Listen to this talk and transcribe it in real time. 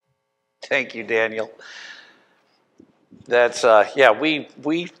Thank you, Daniel. That's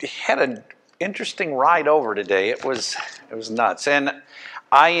we had an interesting ride over today. It was nuts, and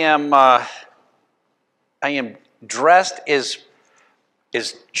I am dressed as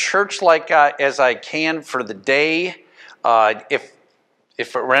church-like as I can for the day. If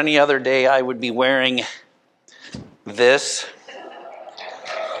it were any other day, I would be wearing this.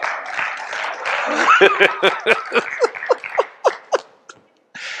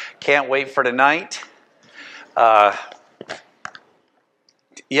 Can't wait for tonight.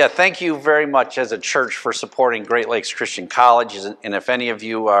 Thank you very much as a church for supporting Great Lakes Christian College. And if any of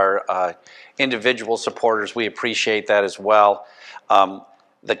you are individual supporters, we appreciate that as well.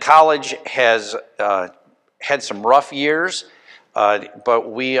 The college has had some rough years,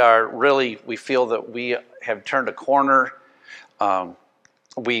 but we feel that we have turned a corner.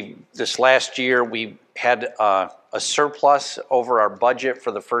 This last year, we had a surplus over our budget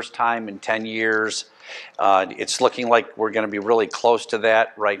for the first time in 10 years. It's looking like we're going to be really close to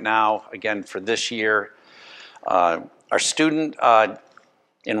that right now, again, for this year. Our student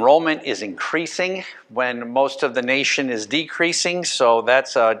enrollment is increasing when most of the nation is decreasing, so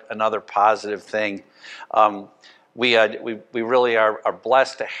that's another positive thing. We really are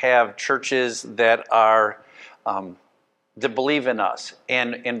blessed to have churches that believe in us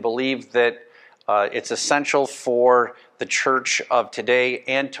and believe that it's essential for the church of today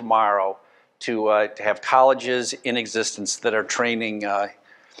and tomorrow to have colleges in existence that are training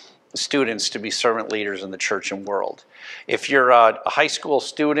students to be servant leaders in the church and world. If you're a high school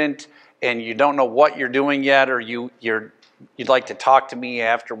student and you don't know what you're doing yet, or you'd like to talk to me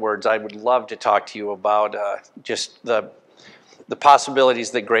afterwards, I would love to talk to you about just the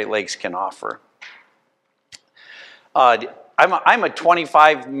possibilities that Great Lakes can offer. I'm a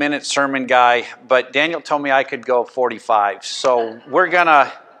 25-minute sermon guy, but Daniel told me I could go 45, so we're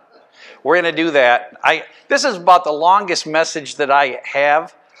gonna do that. This is about the longest message that I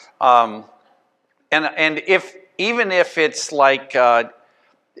have, and even if it's like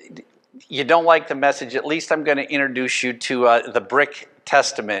you don't like the message, at least I'm going to introduce you to the Brick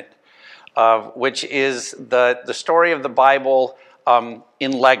Testament, which is the story of the Bible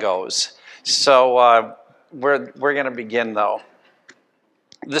in Legos. So we're going to begin though.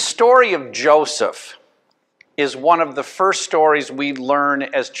 The story of Joseph is one of the first stories we learn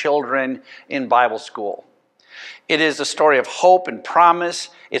as children in Bible school. It is a story of hope and promise.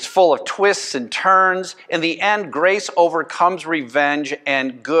 It's full of twists and turns. In the end, grace overcomes revenge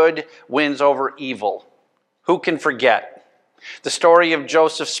and good wins over evil. Who can forget? The story of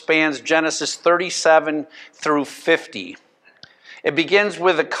Joseph spans Genesis 37 through 50. It begins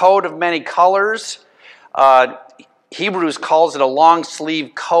with a coat of many colors. Hebrews calls it a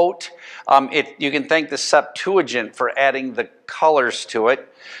long-sleeve coat. You can thank the Septuagint for adding the colors to it.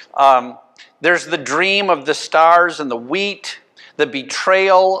 There's the dream of the stars and the wheat, the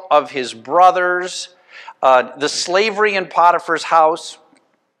betrayal of his brothers, the slavery in Potiphar's house,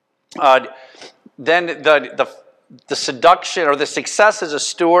 then the seduction or the success as a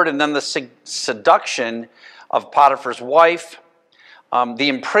steward, and then the seduction of Potiphar's wife, the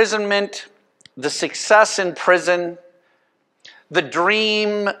imprisonment, the success in prison, the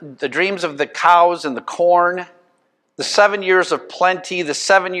dreams of the cows and the corn, the 7 years of plenty, the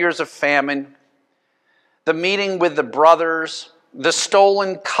 7 years of famine, the meeting with the brothers, the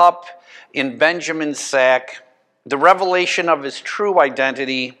stolen cup in Benjamin's sack, the revelation of his true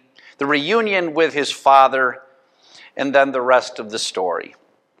identity, the reunion with his father, and then the rest of the story.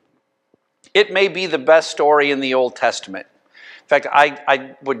 It may be the best story in the Old Testament. In fact,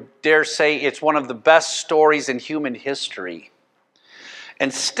 I would dare say it's one of the best stories in human history.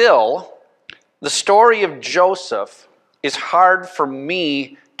 And still, the story of Joseph is hard for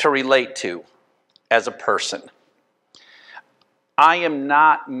me to relate to as a person. I am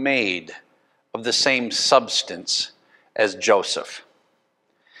not made of the same substance as Joseph.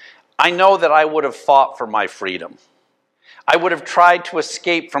 I know that I would have fought for my freedom. I would have tried to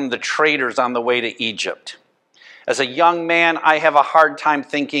escape from the traders on the way to Egypt. As a young man, I have a hard time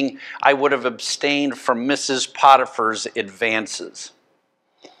thinking I would have abstained from Mrs. Potiphar's advances.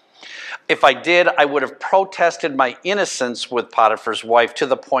 If I did, I would have protested my innocence with Potiphar's wife to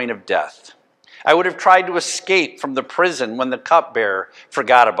the point of death. I would have tried to escape from the prison when the cupbearer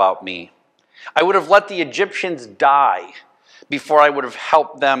forgot about me. I would have let the Egyptians die before I would have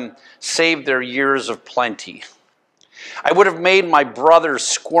helped them save their years of plenty. I would have made my brothers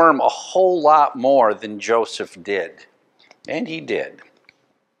squirm a whole lot more than Joseph did. And he did.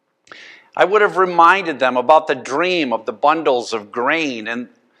 I would have reminded them about the dream of the bundles of grain and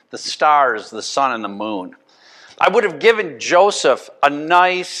the stars, the sun, and the moon. I would have given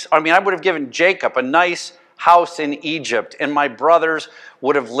I would have given Jacob a nice house in Egypt, and my brothers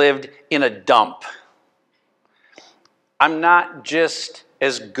would have lived in a dump. I'm not just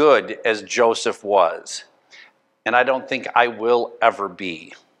as good as Joseph was, and I don't think I will ever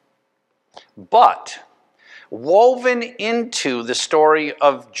be. But woven into the story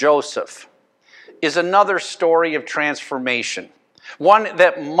of Joseph is another story of transformation, one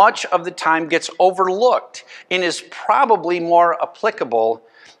that much of the time gets overlooked and is probably more applicable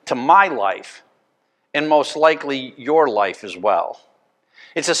to my life and most likely your life as well.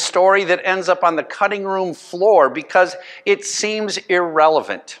 It's a story that ends up on the cutting room floor because it seems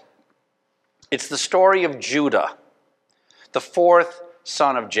irrelevant. It's the story of Judah, the fourth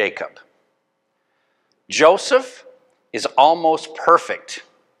son of Jacob. Joseph is almost perfect.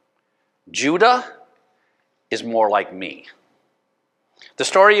 Judah is more like me. The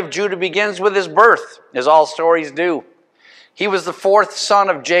story of Judah begins with his birth, as all stories do. He was the fourth son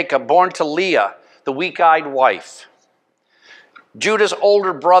of Jacob, born to Leah, the weak-eyed wife. Judah's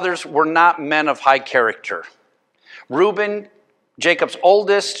older brothers were not men of high character. Reuben, Jacob's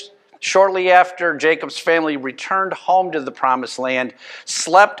oldest, shortly after Jacob's family returned home to the Promised Land,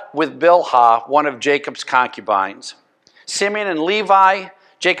 slept with Bilhah, one of Jacob's concubines. Simeon and Levi,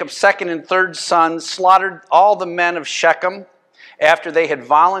 Jacob's second and third sons, slaughtered all the men of Shechem after they had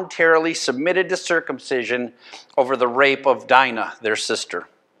voluntarily submitted to circumcision over the rape of Dinah, their sister.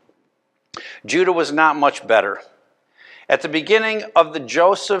 Judah was not much better. At the beginning of the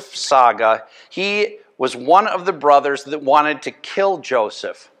Joseph saga, he was one of the brothers that wanted to kill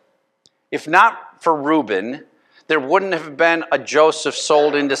Joseph. If not for Reuben, there wouldn't have been a Joseph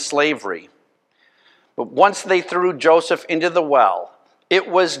sold into slavery. But once they threw Joseph into the well, it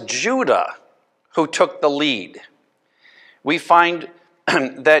was Judah who took the lead. We find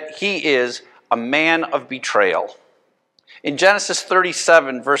that he is a man of betrayal. In Genesis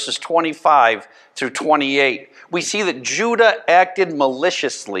 37, verses 25 through 28, we see that Judah acted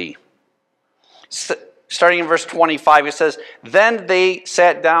maliciously. Starting in verse 25, it says, "Then they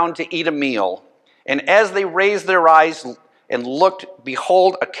sat down to eat a meal, and as they raised their eyes and looked,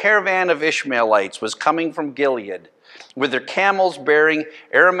 behold, a caravan of Ishmaelites was coming from Gilead, with their camels bearing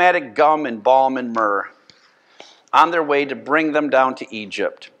aromatic gum and balm and myrrh, on their way to bring them down to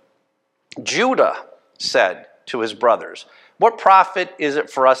Egypt. Judah said to his brothers, 'What profit is it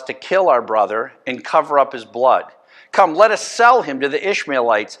for us to kill our brother and cover up his blood? Come, let us sell him to the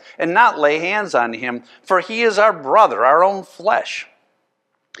Ishmaelites and not lay hands on him, for he is our brother, our own flesh.'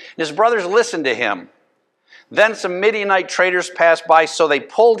 And his brothers listened to him. Then some Midianite traders passed by, so they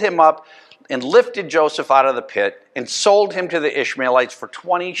pulled him up and lifted Joseph out of the pit and sold him to the Ishmaelites for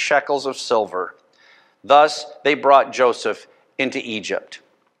 20 shekels of silver. Thus they brought Joseph into Egypt."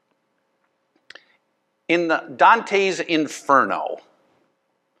 In Dante's Inferno,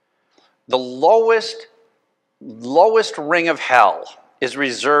 the lowest ring of hell is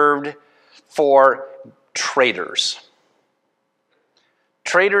reserved for traitors.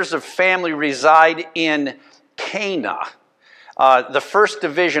 Traitors of family reside in Cana, the first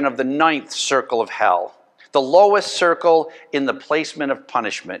division of the 9th circle of hell, the lowest circle in the placement of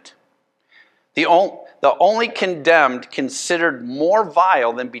punishment. The only condemned considered more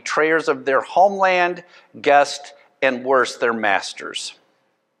vile than betrayers of their homeland, guest, and worse, their masters.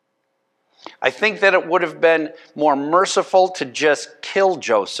 I think that it would have been more merciful to just kill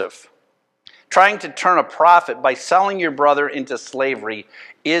Joseph. Trying to turn a profit by selling your brother into slavery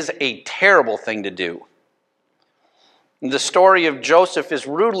is a terrible thing to do. The story of Joseph is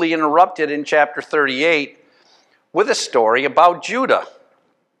rudely interrupted in chapter 38 with a story about Judah.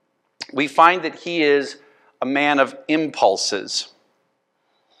 We find that he is a man of impulses.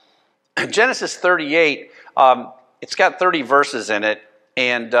 Genesis 38, it's got 30 verses in it,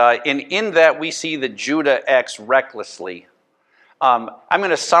 and in that we see that Judah acts recklessly. I'm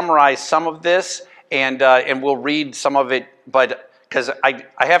going to summarize some of this, and we'll read some of it, but because I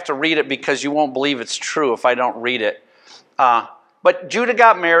have to read it because you won't believe it's true if I don't read it. But Judah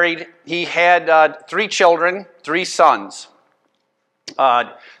got married. He had 3 children, 3 sons.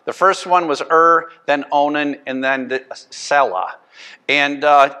 The first one was then Onan, and then Selah. And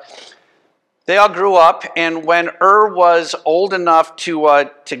they all grew up, and when was old enough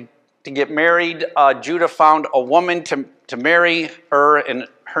to get married, Judah found a woman to marry and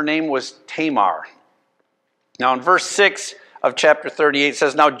her name was Tamar. Now in verse 6 of chapter 38 it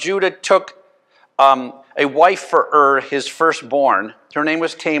says, "Now Judah took a wife for his firstborn. Her name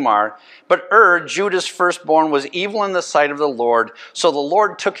was Tamar. But Judah's firstborn, was evil in the sight of the Lord, so the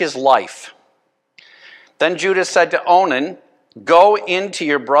Lord took his life. Then Judah said to Onan, 'Go into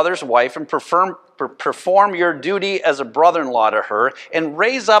your brother's wife and perform perform your duty as a brother-in-law to her and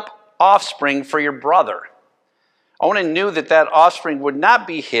raise up offspring for your brother. Onan knew that that offspring would not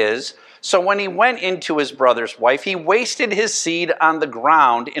be his, so when he went into his brother's wife, he wasted his seed on the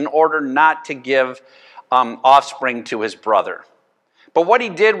ground in order not to give offspring to his brother. But what he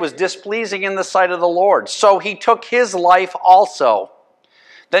did was displeasing in the sight of the Lord, so he took his life also.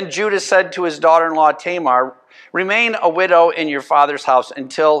 Then Judah said to his daughter-in-law Tamar, "Remain a widow in your father's house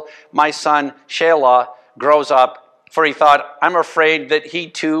until my son Shelah grows up," for he thought, "I'm afraid that he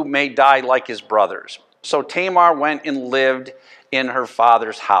too may die like his brothers." So Tamar went and lived in her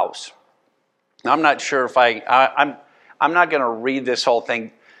father's house. Now, I'm not sure if I'm not going to read this whole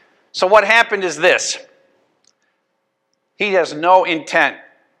thing. So what happened is this. He has no intent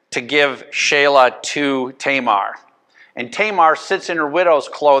to give Shelah to Tamar. And Tamar sits in her widow's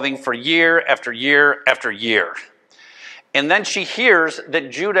clothing for year after year after year. And then she hears that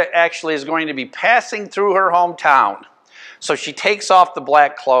Judah actually is going to be passing through her hometown. So she takes off the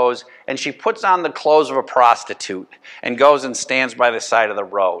black clothes and she puts on the clothes of a prostitute and goes and stands by the side of the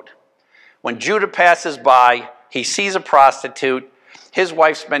road. When Judah passes by, he sees a prostitute. His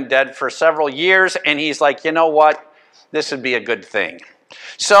wife's been dead for several years, and he's like, you know what? This would be a good thing.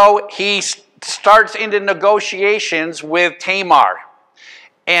 So he starts into negotiations with Tamar.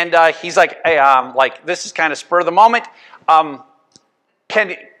 And he's like, hey, this is kind of spur of the moment. I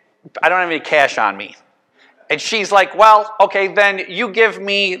don't have any cash on me. And she's like, well, okay, then you give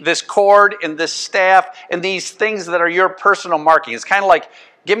me this cord and this staff and these things that are your personal marking. It's kind of like,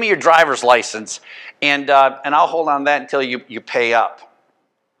 give me your driver's license, and I'll hold on to that until you pay up.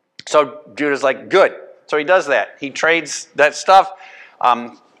 So Judah's like, good. So he does that. He trades that stuff.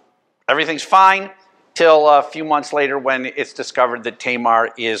 Everything's fine till a few months later when it's discovered that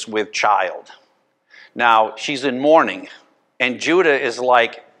Tamar is with child. Now, she's in mourning, and Judah is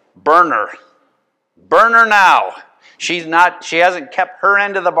like, burn her. Burn her now. She hasn't kept her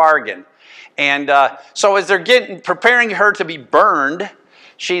end of the bargain. And so as they're preparing her to be burned,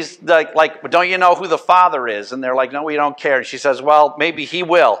 she's like, don't you know who the father is? And they're like, no, we don't care. And she says, well, maybe he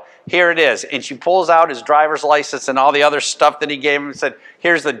will. Here it is. And she pulls out his driver's license and all the other stuff that he gave him and said,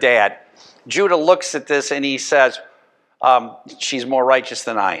 here's the dad. Judah looks at this and he says, she's more righteous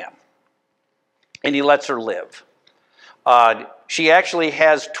than I am. And he lets her live. She actually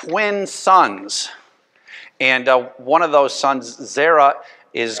has twin sons. And one of those sons, Zerah,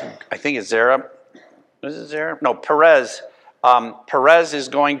 I think it's Zerah. Is it Zerah? No, Perez. Perez is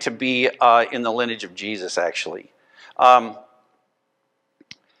going to be in the lineage of Jesus, actually.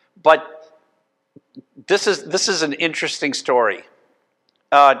 But this is an interesting story.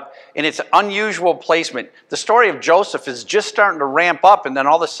 And it's unusual placement. The story of Joseph is just starting to ramp up, and then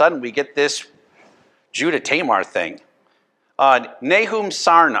all of a sudden we get this Judah-Tamar thing. Nahum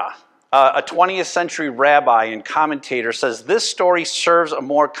Sarna, a 20th century rabbi and commentator, says this story serves a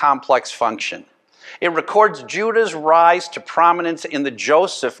more complex function. It records Judah's rise to prominence in the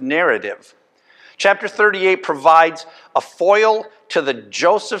Joseph narrative. Chapter 38 provides a foil to the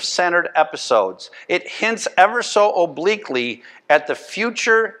Joseph-centered episodes. It hints ever so obliquely at the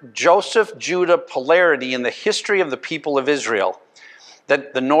future Joseph-Judah polarity in the history of the people of Israel,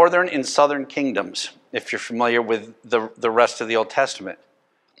 that the northern and southern kingdoms, if you're familiar with the rest of the Old Testament.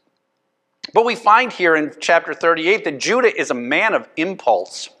 But we find here in chapter 38 that Judah is a man of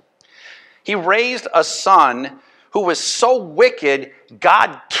impulse. He raised a son who was so wicked,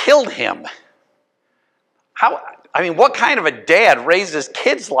 God killed him. What kind of a dad raises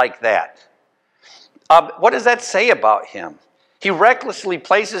kids like that? What does that say about him? He recklessly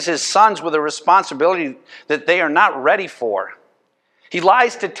places his sons with a responsibility that they are not ready for. He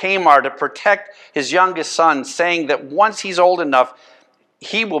lies to Tamar to protect his youngest son, saying that once he's old enough,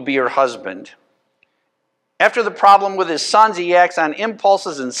 he will be her husband. After the problem with his sons, he acts on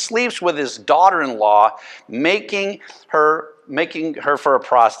impulses and sleeps with his daughter-in-law, making her for a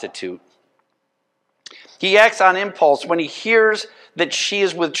prostitute. He acts on impulse when he hears that she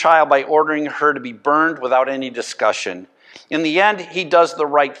is with child by ordering her to be burned without any discussion. In the end, he does the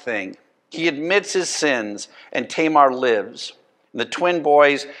right thing. He admits his sins, and Tamar lives. The twin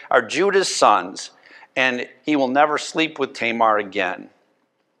boys are Judah's sons, and he will never sleep with Tamar again.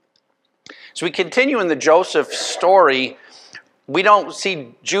 So we continue in the Joseph story. We don't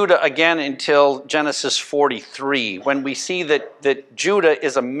see Judah again until Genesis 43, when we see that Judah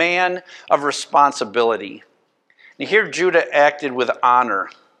is a man of responsibility. And here Judah acted with honor.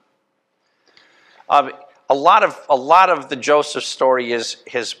 A lot of the Joseph story is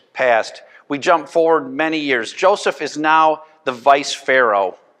his past. We jump forward many years. Joseph is now the vice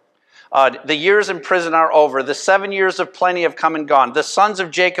pharaoh. The years in prison are over. The 7 years of plenty have come and gone. The sons of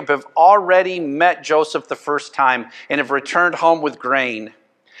Jacob have already met Joseph the first time and have returned home with grain.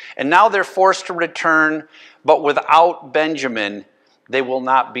 And now they're forced to return, but without Benjamin, they will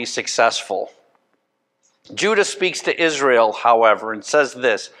not be successful. Judah speaks to Israel, however, and says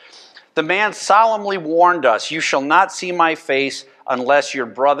this, "The man solemnly warned us, 'You shall not see my face unless your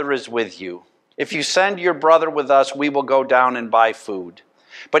brother is with you. If you send your brother with us, we will go down and buy food.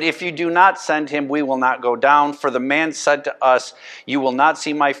 But if you do not send him, we will not go down. For the man said to us, you will not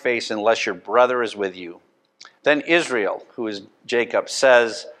see my face unless your brother is with you.' Then Israel, who is Jacob,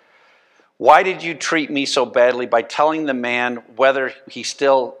 says, 'Why did you treat me so badly by telling the man whether you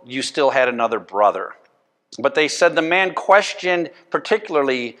still had another brother?' But they said, 'The man questioned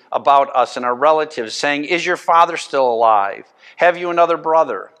particularly about us and our relatives, saying, Is your father still alive? Have you another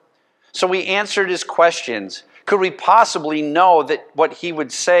brother?' So we answered his questions. Could we possibly know that what he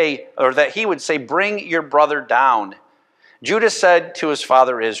would say, or that he would say, 'Bring your brother down'? Judah said to his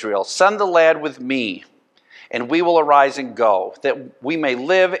father Israel, 'Send the lad with me, and we will arise and go, that we may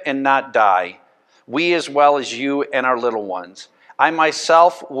live and not die, we as well as you and our little ones. I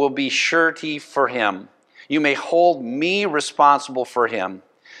myself will be surety for him. You may hold me responsible for him.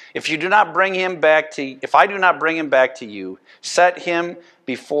 If I do not bring him back to you, set him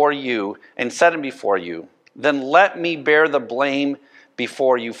before you, then let me bear the blame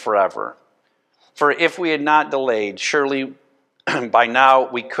before you forever. For if we had not delayed, surely by now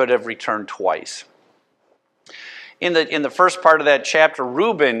we could have returned twice.'" In the first part of that chapter,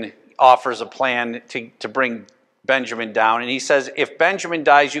 Reuben offers a plan to bring Benjamin down, and he says, "If Benjamin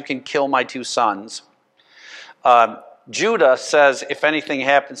dies, you can kill my 2 sons." Judah says, "If anything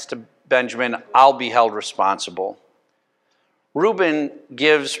happens to Benjamin, I'll be held responsible." Reuben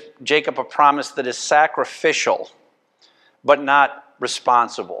gives Jacob a promise that is sacrificial, but not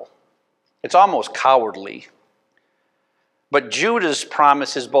responsible. It's almost cowardly. But Judah's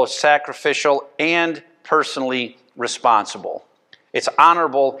promise is both sacrificial and personally responsible. It's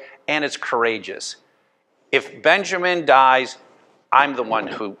honorable and it's courageous. If Benjamin dies, I'm the one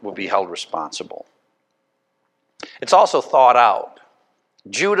who will be held responsible. It's also thought out.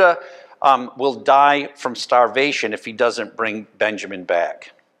 Judah will die from starvation if he doesn't bring Benjamin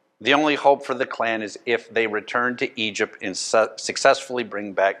back. The only hope for the clan is if they return to Egypt and successfully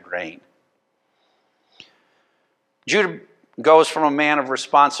bring back grain. Judah goes from a man of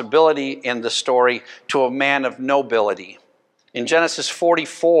responsibility in the story to a man of nobility. In Genesis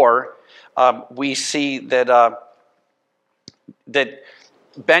 44, we see that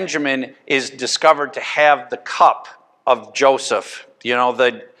Benjamin is discovered to have the cup of Joseph.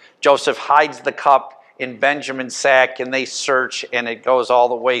 Joseph hides the cup in Benjamin's sack, and they search, and it goes all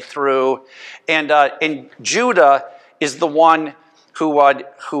the way through. And Judah is the one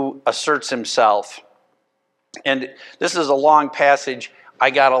who asserts himself. And this is a long passage. I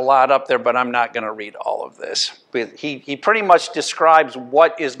got a lot up there, but I'm not going to read all of this. But he pretty much describes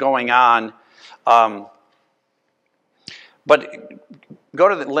what is going on. But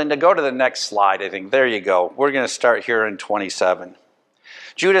Linda, go to the next slide, I think. There you go. We're going to start here in 27.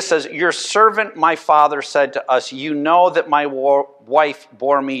 Judah says, "Your servant, my father, said to us, 'You know that my wife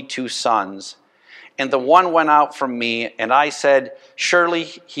bore me 2 sons, and the one went out from me, and I said, surely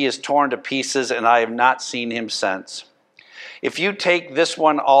he is torn to pieces, and I have not seen him since. If you take this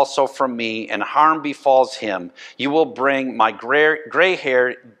one also from me, and harm befalls him, you will bring my gray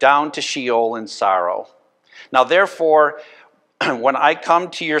hair down to Sheol in sorrow. Now therefore, when I come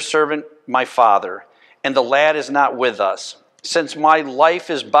to your servant my father, and the lad is not with us, since my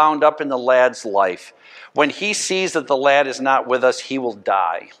life is bound up in the lad's life, when he sees that the lad is not with us, he will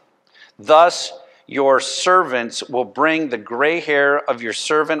die. Thus your servants will bring the gray hair of your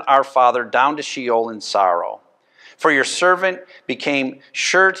servant our father down to Sheol in sorrow. For your servant became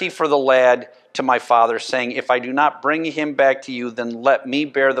surety for the lad to my father, saying, if I do not bring him back to you, then let me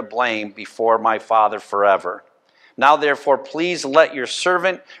bear the blame before my father forever. Now therefore, please let your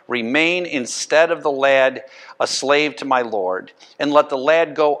servant remain instead of the lad a slave to my lord, and let the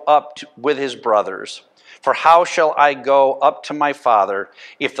lad go up with his brothers. For how shall I go up to my father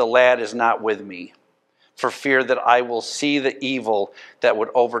if the lad is not with me? For fear that I will see the evil that would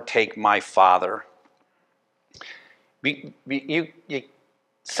overtake my father." You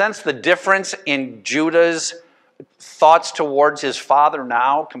sense the difference in Judah's thoughts towards his father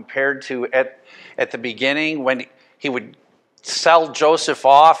now compared to at the beginning when he would sell Joseph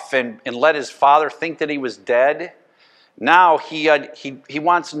off and let his father think that he was dead. Now he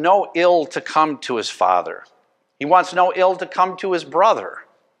wants no ill to come to his father. He wants no ill to come to his brother.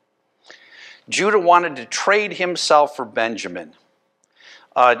 Judah wanted to trade himself for Benjamin.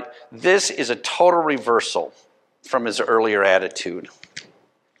 This is a total reversal from his earlier attitude.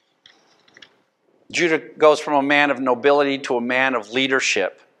 Judah goes from a man of nobility to a man of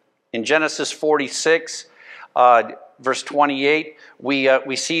leadership. In Genesis 46, verse 28,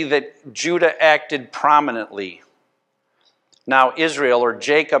 we see that Judah acted prominently. Now Israel, or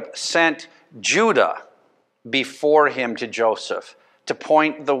Jacob, sent Judah before him to Joseph to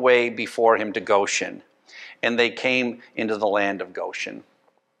point the way before him to Goshen. And they came into the land of Goshen.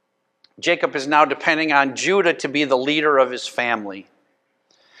 Jacob is now depending on Judah to be the leader of his family.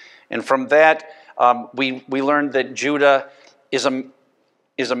 And from that, we learned that Judah is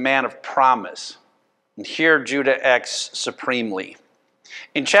a man of promise. And here Judah acts supremely.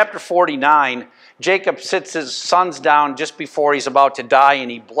 In chapter 49, Jacob sits his sons down just before he's about to die,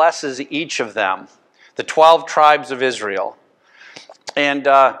 and he blesses each of them, the 12 tribes of Israel. And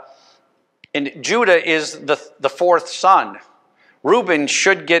Judah is the fourth son. Reuben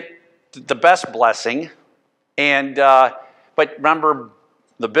should get the best blessing, but remember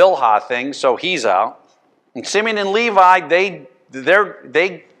the Bilhah thing, so he's out. And Simeon and Levi,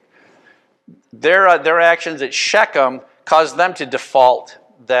 their actions at Shechem caused them to default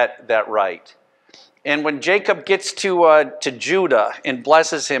that right. And when Jacob gets to Judah and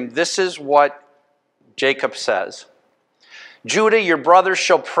blesses him, this is what Jacob says. Judah, your brothers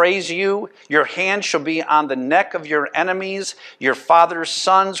shall praise you. Your hand shall be on the neck of your enemies. Your father's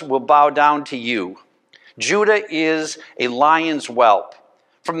sons will bow down to you. Judah is a lion's whelp.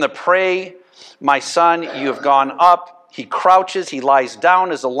 From the prey, my son, you have gone up. He crouches, he lies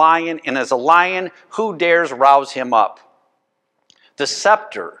down as a lion, and as a lion, who dares rouse him up? The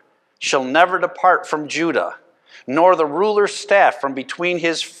scepter shall never depart from Judah, nor the ruler's staff from between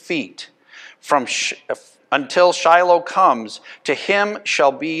his feet, until Shiloh comes. To him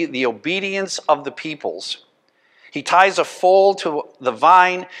shall be the obedience of the peoples. He ties a foal to the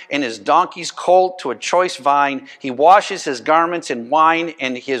vine, and his donkey's colt to a choice vine. He washes his garments in wine,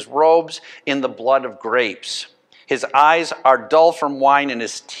 and his robes in the blood of grapes. His eyes are dull from wine, and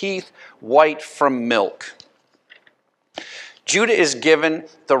his teeth white from milk. Judah is given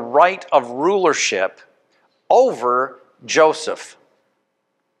the right of rulership over Joseph.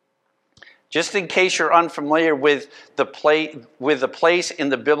 Just in case you're unfamiliar with the place in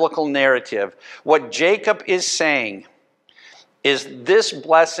the biblical narrative, what Jacob is saying is this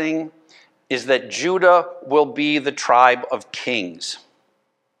blessing is that Judah will be the tribe of kings.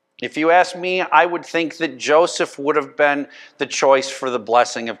 If you ask me, I would think that Joseph would have been the choice for the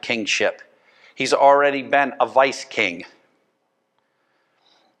blessing of kingship. He's already been a vice king.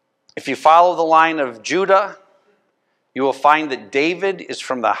 If you follow the line of Judah, you will find that David is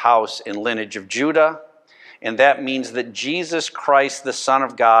from the house and lineage of Judah, and that means that Jesus Christ, the Son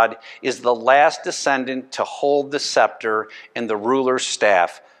of God, is the last descendant to hold the scepter and the ruler's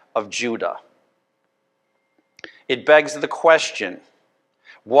staff of Judah. It begs the question,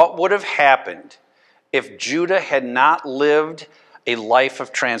 what would have happened if Judah had not lived a life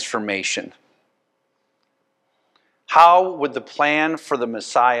of transformation? How would the plan for the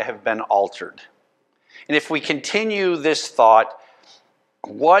Messiah have been altered? And if we continue this thought,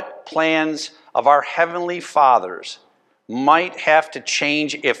 what plans of our heavenly fathers might have to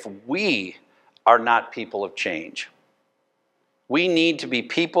change if we are not people of change? We need to be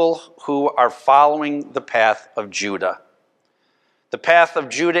people who are following the path of Judah. The path of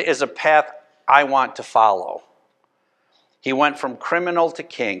Judah is a path I want to follow. He went from criminal to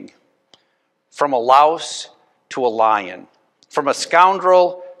king, from a louse to a lion, from a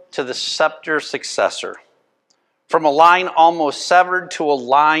scoundrel to the scepter successor, from a line almost severed to a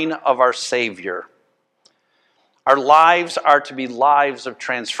line of our Savior. Our lives are to be lives of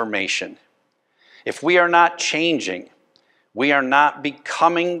transformation. If we are not changing, we are not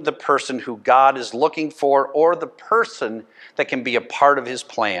becoming the person who God is looking for or the person that can be a part of his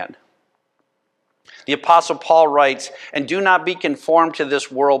plan. The Apostle Paul writes, "And do not be conformed to this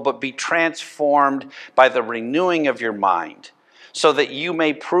world, but be transformed by the renewing of your mind, so that you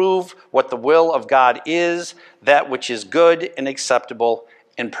may prove what the will of God is, that which is good and acceptable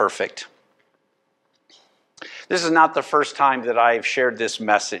and perfect." This is not the first time that I've shared this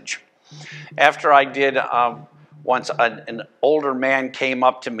message. After I did, once an older man came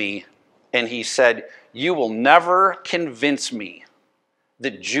up to me and he said, "You will never convince me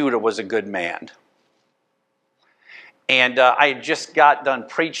that Judah was a good man." And I had just got done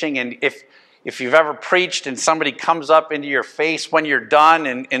preaching, and if you've ever preached and somebody comes up into your face when you're done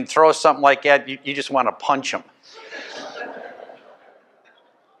and throws something like that, you just want to punch them.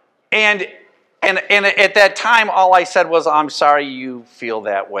 And at that time, all I said was, "I'm sorry you feel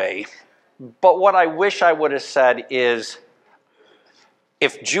that way." But what I wish I would have said is,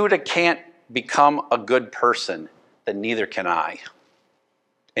 If Judah can't become a good person, then neither can I,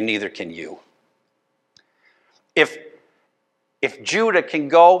 and neither can you. If Judah can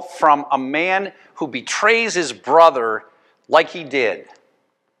go from a man who betrays his brother like he did,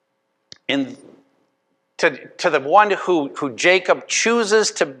 to the one who Jacob chooses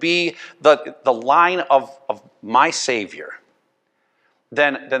to be the line of my Savior,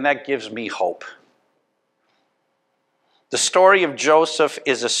 then that gives me hope. The story of Joseph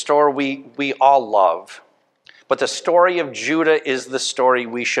is a story we all love, but the story of Judah is the story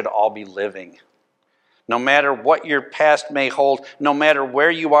we should all be living. No matter what your past may hold, no matter where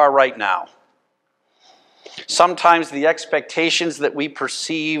you are right now. Sometimes the expectations that we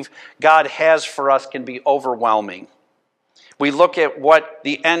perceive God has for us can be overwhelming. We look at what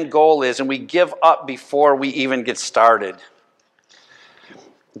the end goal is and we give up before we even get started.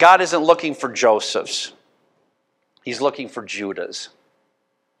 God isn't looking for Joseph's. He's looking for Judah's.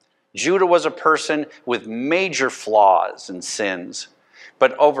 Judah was a person with major flaws and sins,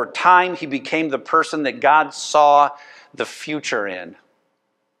 but over time he became the person that God saw the future in.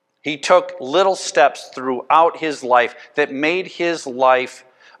 He took little steps throughout his life that made his life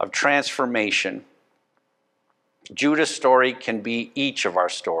of transformation. Judah's story can be each of our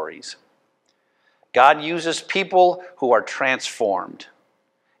stories. God uses people who are transformed.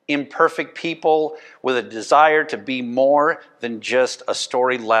 Imperfect people with a desire to be more than just a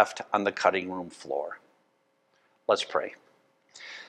story left on the cutting room floor. Let's pray.